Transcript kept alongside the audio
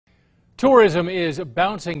Tourism is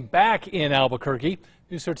bouncing back in Albuquerque.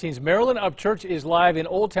 News 13's Marilyn Upchurch is live in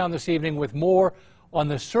Old Town this evening with more on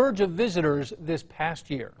the surge of visitors this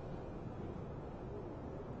past year.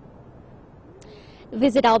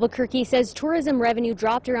 Visit Albuquerque says tourism revenue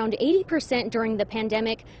dropped around 80% during the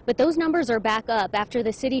pandemic, but those numbers are back up after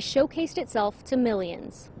the city showcased itself to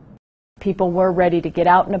millions. People were ready to get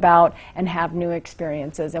out and about and have new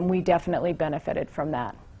experiences, and we definitely benefited from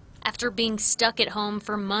that. After being stuck at home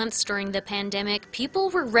for months during the pandemic,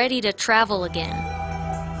 people were ready to travel again.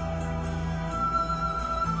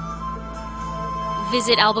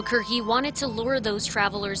 Visit Albuquerque wanted to lure those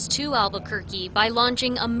travelers to Albuquerque by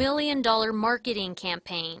launching a $1 million marketing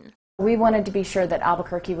campaign. We wanted to be sure that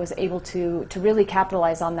Albuquerque was able to really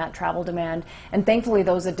capitalize on that travel demand, and thankfully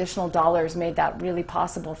those additional dollars made that really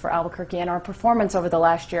possible for Albuquerque, and our performance over the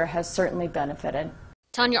last year has certainly benefited.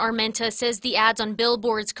 Tanya Armenta says the ads on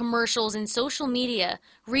billboards, commercials, and social media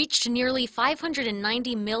reached nearly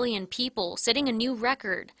 590 million people, setting a new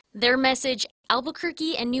record. Their message,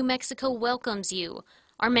 Albuquerque and New Mexico welcomes you.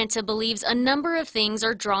 Armenta believes a number of things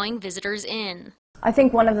are drawing visitors in. I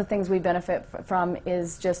think one of the things we benefit from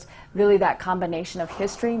is just really that combination of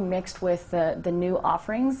history mixed with the new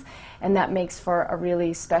offerings, and that makes for a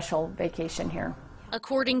really special vacation here.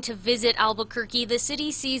 According to Visit Albuquerque, the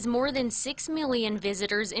city sees more than 6 million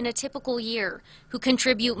visitors in a typical year, who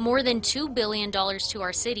contribute more than $2 billion to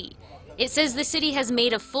our city. It says the city has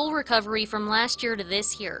made a full recovery from last year to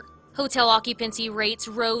this year. Hotel occupancy rates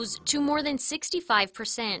rose to more than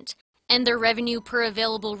 65%, and their revenue per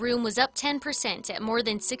available room was up 10% at more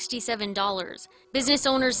than $67. Business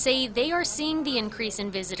owners say they are seeing the increase in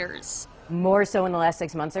visitors. More so in the last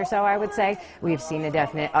 6 months or so, I would say. We've seen a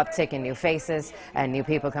definite uptick in new faces and new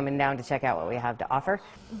people coming down to check out what we have to offer.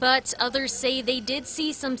 But others say they did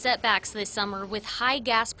see some setbacks this summer with high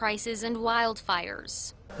gas prices and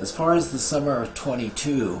wildfires. As far as the summer of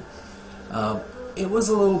 22, it was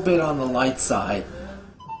a little bit on the light side.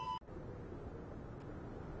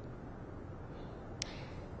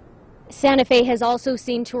 Santa Fe has also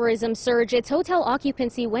seen tourism surge. Its hotel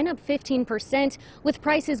occupancy went up 15%, with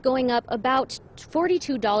prices going up about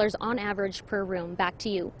 $42 on average per room. Back to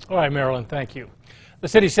you. All right, Marilyn, thank you. The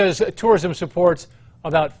city says tourism supports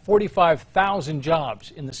about 45,000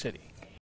 jobs in the city.